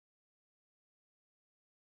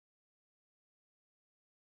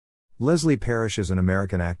Leslie Parrish is an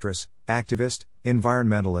American actress, activist,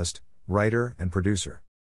 environmentalist, writer, and producer.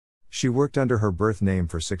 She worked under her birth name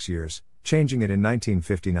for 6 years, changing it in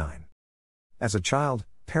 1959. As a child,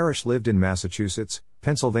 Parrish lived in Massachusetts,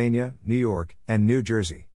 Pennsylvania, New York, and New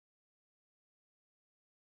Jersey.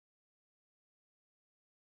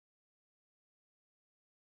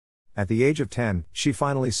 At the age of 10, she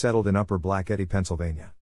finally settled in Upper Black Eddy,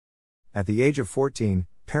 Pennsylvania. At the age of 14,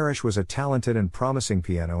 Parrish was a talented and promising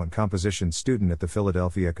piano and composition student at the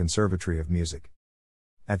Philadelphia Conservatory of Music.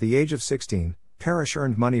 At the age of 16, Parrish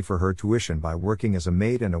earned money for her tuition by working as a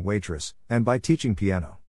maid and a waitress, and by teaching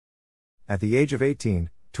piano. At the age of 18,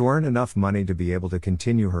 to earn enough money to be able to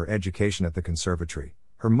continue her education at the conservatory,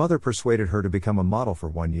 her mother persuaded her to become a model for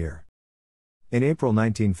 1 year. In April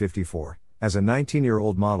 1954, as a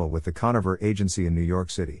 19-year-old model with the Conover Agency in New York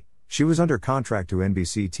City, she was under contract to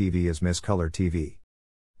NBC TV as Miss Color TV.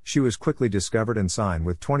 She was quickly discovered and signed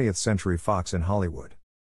with 20th Century Fox in Hollywood.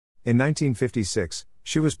 In 1956,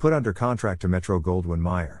 she was put under contract to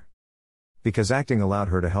Metro-Goldwyn-Mayer. Because acting allowed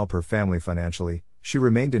her to help her family financially, she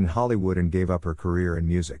remained in Hollywood and gave up her career in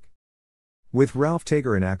music. With Ralph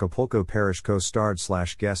Tager in Acapulco, Parrish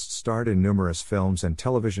co-starred/guest starred in numerous films and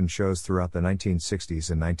television shows throughout the 1960s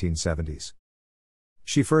and 1970s.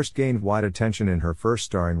 She first gained wide attention in her first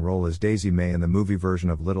starring role as Daisy May in the movie version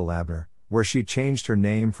of Little Abner, where she changed her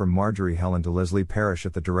name from Marjorie Hellen to Leslie Parrish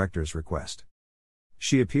at the director's request.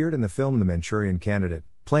 She appeared in the film The Manchurian Candidate,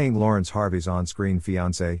 playing Lawrence Harvey's on-screen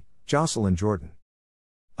fiancée, Jocelyn Jordan.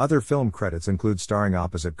 Other film credits include starring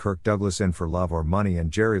opposite Kirk Douglas in For Love or Money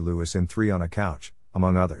and Jerry Lewis in 3 on a Couch,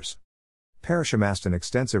 among others. Parrish amassed an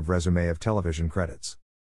extensive resume of television credits.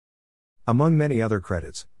 Among many other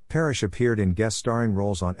credits, Parrish appeared in guest starring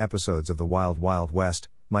roles on episodes of The Wild Wild West,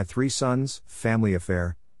 My Three Sons, Family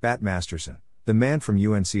Affair, Bat Masterson, The Man from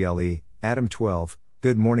UNCLE, Adam 12,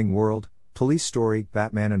 Good Morning World, Police Story,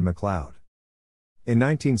 Batman and McCloud. In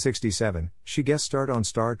 1967, she guest starred on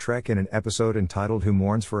Star Trek in an episode entitled Who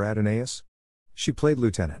Mourns for Adonais? She played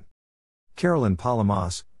Lieutenant Carolyn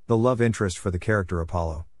Palamas, the love interest for the character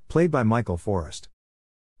Apollo, played by Michael Forrest.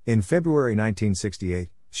 In February 1968,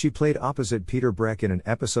 she played opposite Peter Breck in an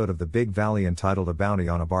episode of The Big Valley entitled A Bounty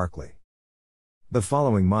on a Barkley. The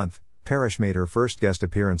following month, Parrish made her first guest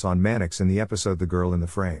appearance on Mannix in the episode The Girl in the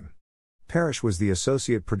Frame. Parrish was the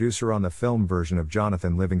associate producer on the film version of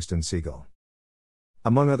Jonathan Livingston Seagull.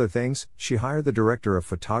 Among other things, she hired the director of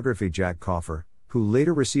photography Jack Coffer, who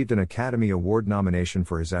later received an Academy Award nomination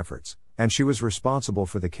for his efforts, and she was responsible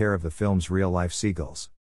for the care of the film's real-life seagulls,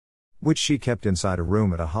 which she kept inside a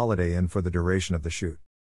room at a Holiday Inn for the duration of the shoot.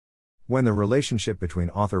 When the relationship between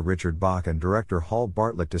author Richard Bach and director Hall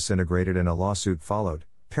Bartlett disintegrated and a lawsuit followed,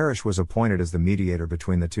 Parrish was appointed as the mediator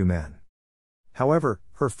between the two men. However,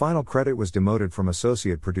 her final credit was demoted from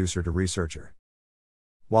associate producer to researcher.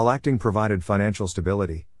 While acting provided financial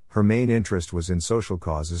stability, her main interest was in social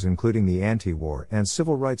causes including the anti-war and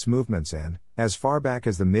civil rights movements and, as far back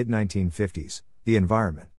as the mid-1950s, the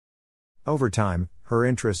environment. Over time, her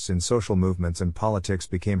interests in social movements and politics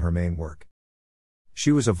became her main work.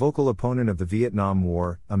 She was a vocal opponent of the Vietnam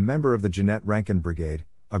War, a member of the Jeanette Rankin Brigade,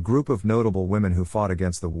 a group of notable women who fought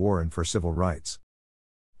against the war and for civil rights.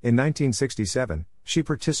 In 1967, she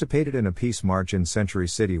participated in a peace march in Century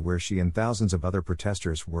City where she and thousands of other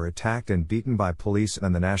protesters were attacked and beaten by police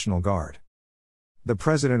and the National Guard. The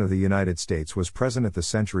President of the United States was present at the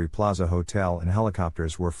Century Plaza Hotel and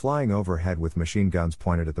helicopters were flying overhead with machine guns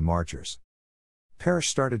pointed at the marchers. Parrish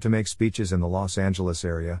started to make speeches in the Los Angeles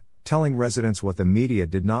area, telling residents what the media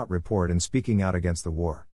did not report and speaking out against the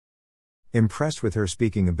war. Impressed with her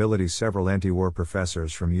speaking abilities, several anti-war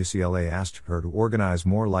professors from UCLA asked her to organize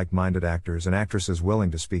more like-minded actors and actresses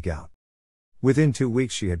willing to speak out. Within 2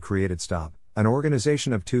 weeks she had created STOP, an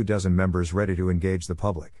organization of 24 members ready to engage the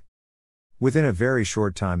public. Within a very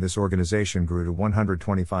short time this organization grew to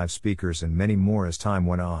 125 speakers and many more as time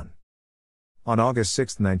went on. On August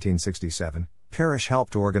 6, 1967, Parrish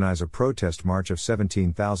helped organize a protest march of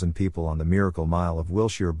 17,000 people on the Miracle Mile of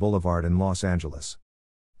Wilshire Boulevard in Los Angeles.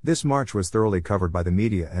 This march was thoroughly covered by the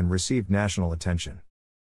media and received national attention.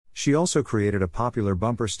 She also created a popular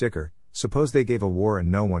bumper sticker, "Suppose they gave a war and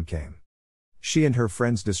no one came." She and her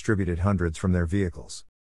friends distributed hundreds from their vehicles.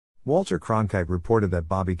 Walter Cronkite reported that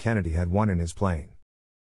Bobby Kennedy had one in his plane.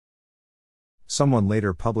 Someone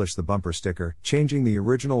later published the bumper sticker, changing the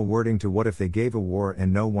original wording to "What if they gave a war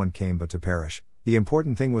and no one came," but to Parrish, the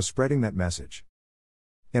important thing was spreading that message.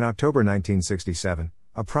 In October 1967,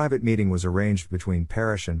 a private meeting was arranged between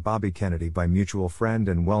Parrish and Bobby Kennedy by mutual friend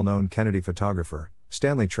and well-known Kennedy photographer,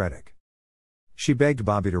 Stanley Tredick. She begged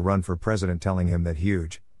Bobby to run for president, telling him that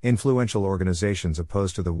huge, influential organizations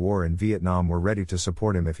opposed to the war in Vietnam were ready to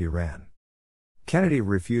support him if he ran. Kennedy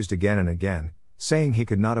refused again and again, saying he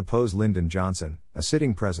could not oppose Lyndon Johnson, a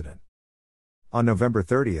sitting president. On November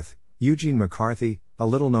 30, Eugene McCarthy, a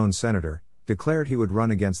little-known senator, declared he would run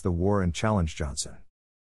against the war and challenge Johnson.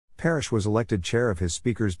 Parrish was elected chair of his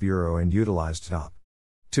Speaker's Bureau and utilized TOP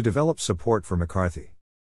to develop support for McCarthy.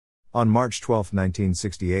 On March 12,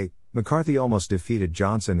 1968, McCarthy almost defeated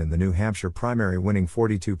Johnson in the New Hampshire primary, winning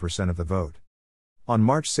 42% of the vote. On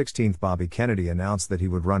March 16, Bobby Kennedy announced that he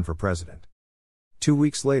would run for president. 2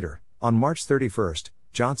 weeks later, on March 31,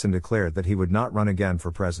 Johnson declared that he would not run again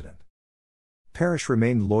for president. Parrish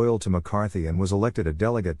remained loyal to McCarthy and was elected a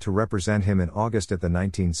delegate to represent him in August at the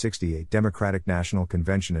 1968 Democratic National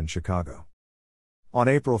Convention in Chicago. On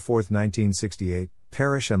April 4, 1968,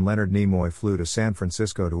 Parrish and Leonard Nimoy flew to San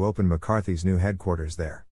Francisco to open McCarthy's new headquarters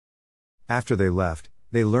there. After they left,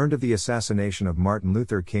 they learned of the assassination of Martin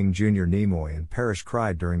Luther King Jr. Nimoy and Parrish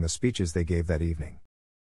cried during the speeches they gave that evening.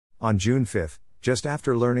 On June 5, just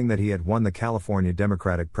after learning that he had won the California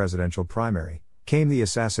Democratic presidential primary, came the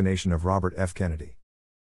assassination of Robert F. Kennedy.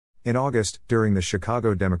 In August, during the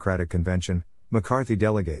Chicago Democratic Convention, McCarthy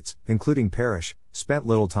delegates, including Parrish, spent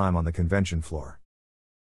little time on the convention floor.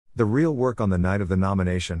 The real work on the night of the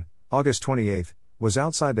nomination, August 28, was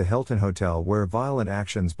outside the Hilton Hotel, where violent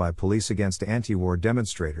actions by police against anti-war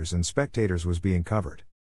demonstrators and spectators was being covered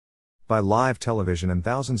by live television, and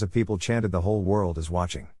thousands of people chanted "The whole world is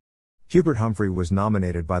watching." Hubert Humphrey was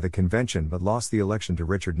nominated by the convention but lost the election to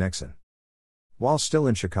Richard Nixon. While still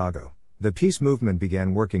in Chicago, the peace movement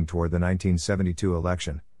began working toward the 1972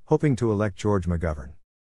 election, hoping to elect George McGovern.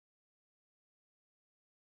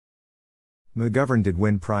 McGovern did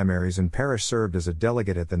win primaries, and Parrish served as a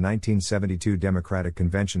delegate at the 1972 Democratic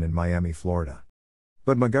Convention in Miami, Florida.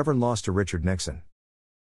 But McGovern lost to Richard Nixon.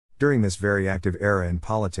 During this very active era in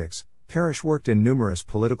politics, Parrish worked in numerous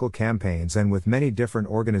political campaigns and with many different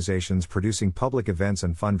organizations producing public events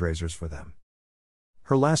and fundraisers for them.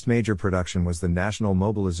 Her last major production was the National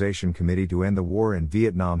Mobilization Committee to End the War in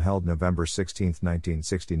Vietnam, held November 16,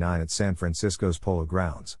 1969 at San Francisco's Polo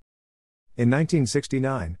Grounds. In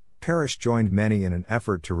 1969, Parrish joined many in an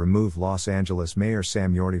effort to remove Los Angeles Mayor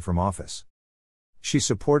Sam Yorty from office. She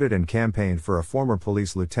supported and campaigned for a former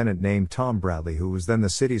police lieutenant named Tom Bradley, who was then the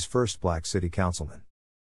city's first black city councilman.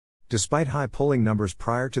 Despite high polling numbers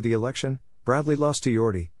prior to the election, Bradley lost to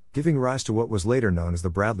Yorty, giving rise to what was later known as the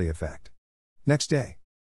Bradley effect. Next day,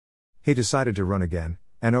 he decided to run again,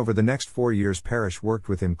 and over the next 4 years Parrish worked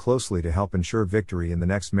with him closely to help ensure victory in the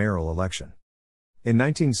next mayoral election. In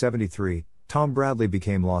 1973, Tom Bradley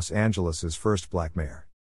became Los Angeles's first black mayor.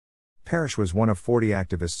 Parrish was one of 40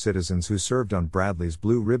 activist citizens who served on Bradley's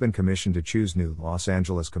Blue Ribbon Commission to choose new Los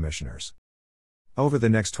Angeles commissioners. Over the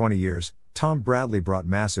next 20 years, Tom Bradley brought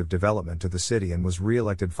massive development to the city and was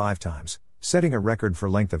re-elected 5 times, setting a record for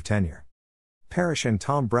length of tenure. Parrish and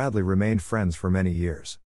Tom Bradley remained friends for many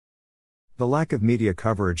years. The lack of media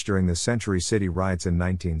coverage during the Century City riots in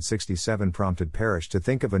 1967 prompted Parrish to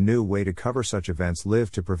think of a new way to cover such events live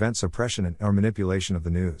to prevent suppression and/or manipulation of the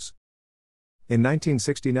news. In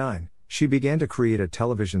 1969, she began to create a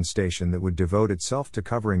television station that would devote itself to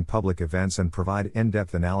covering public events and provide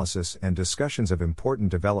in-depth analysis and discussions of important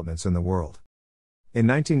developments in the world. In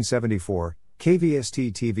 1974,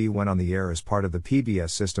 KVST-TV went on the air as part of the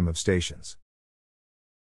PBS system of stations.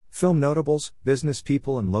 Film notables, business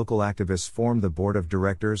people and local activists formed the board of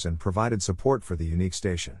directors and provided support for the unique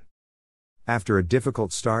station. After a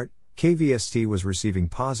difficult start, KVST was receiving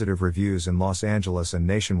positive reviews in Los Angeles and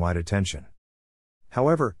nationwide attention.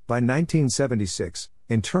 However, by 1976,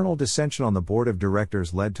 internal dissension on the board of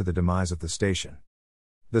directors led to the demise of the station.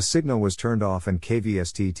 The signal was turned off and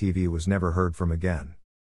KVST-TV was never heard from again.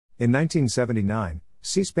 In 1979,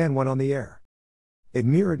 C-SPAN went on the air. It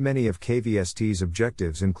mirrored many of KVST's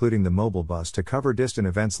objectives, including the mobile bus to cover distant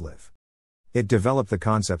events live. It developed the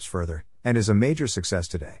concepts further, and is a major success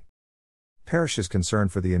today. Parrish's concern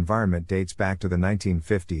for the environment dates back to the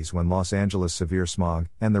 1950s, when Los Angeles' severe smog,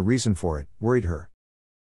 and the reason for it, worried her.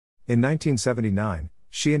 In 1979,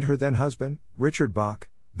 she and her then-husband, Richard Bach,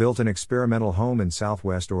 built an experimental home in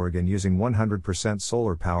Southwest Oregon using 100%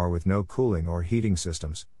 solar power with no cooling or heating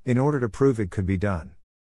systems, in order to prove it could be done.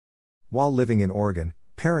 While living in Oregon,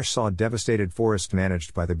 Parrish saw devastated forests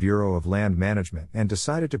managed by the Bureau of Land Management and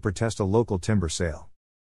decided to protest a local timber sale.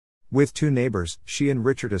 With 2 neighbors, she and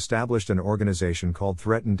Richard established an organization called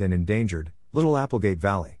Threatened and Endangered, Little Applegate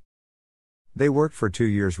Valley. They worked for 2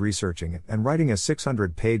 years researching it and writing a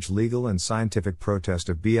 600-page legal and scientific protest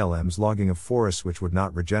of BLM's logging of forests which would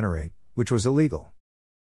not regenerate, which was illegal.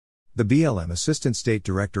 The BLM Assistant State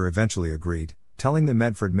Director eventually agreed, telling the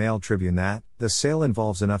Medford Mail Tribune that the sale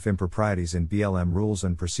involves enough improprieties in BLM rules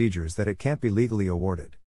and procedures that it can't be legally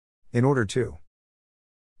awarded. In order to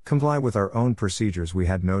comply with our own procedures, we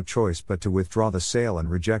had no choice but to withdraw the sale and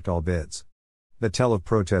reject all bids. The Tell of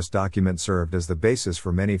Protest document served as the basis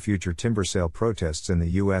for many future timber sale protests in the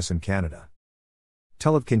US and Canada.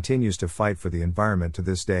 Tell of continues to fight for the environment to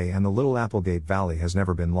this day, and the Little Applegate Valley has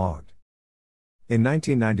never been logged. In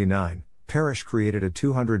 1999, Parrish created a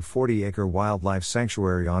 240-acre wildlife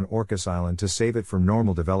sanctuary on Orcas Island to save it from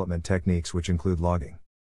normal development techniques which include logging.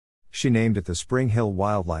 She named it the Spring Hill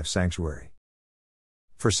Wildlife Sanctuary.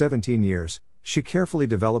 For 17 years, she carefully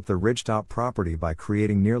developed the ridgetop property by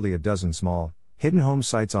creating nearly a dozen small, hidden home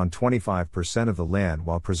sites on 25% of the land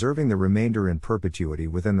while preserving the remainder in perpetuity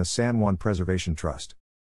within the San Juan Preservation Trust.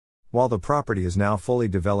 While the property is now fully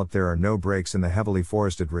developed, there are no breaks in the heavily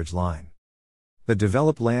forested ridge line. The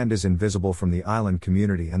developed land is invisible from the island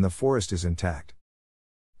community and the forest is intact.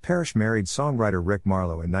 Parrish married songwriter Rick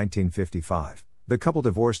Marlowe in 1955. The couple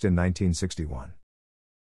divorced in 1961.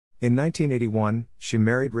 In 1981, she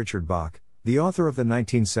married Richard Bach, the author of the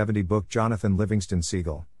 1970 book Jonathan Livingston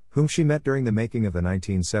Seagull, whom she met during the making of the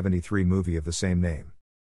 1973 movie of the same name.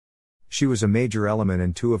 She was a major element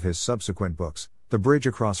in two of his subsequent books, The Bridge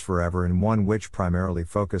Across Forever and one which primarily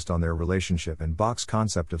focused on their relationship and Bach's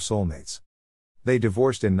concept of soulmates. They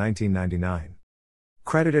divorced in 1999.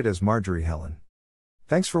 Credited as Marjorie Hellen.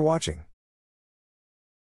 Thanks for watching.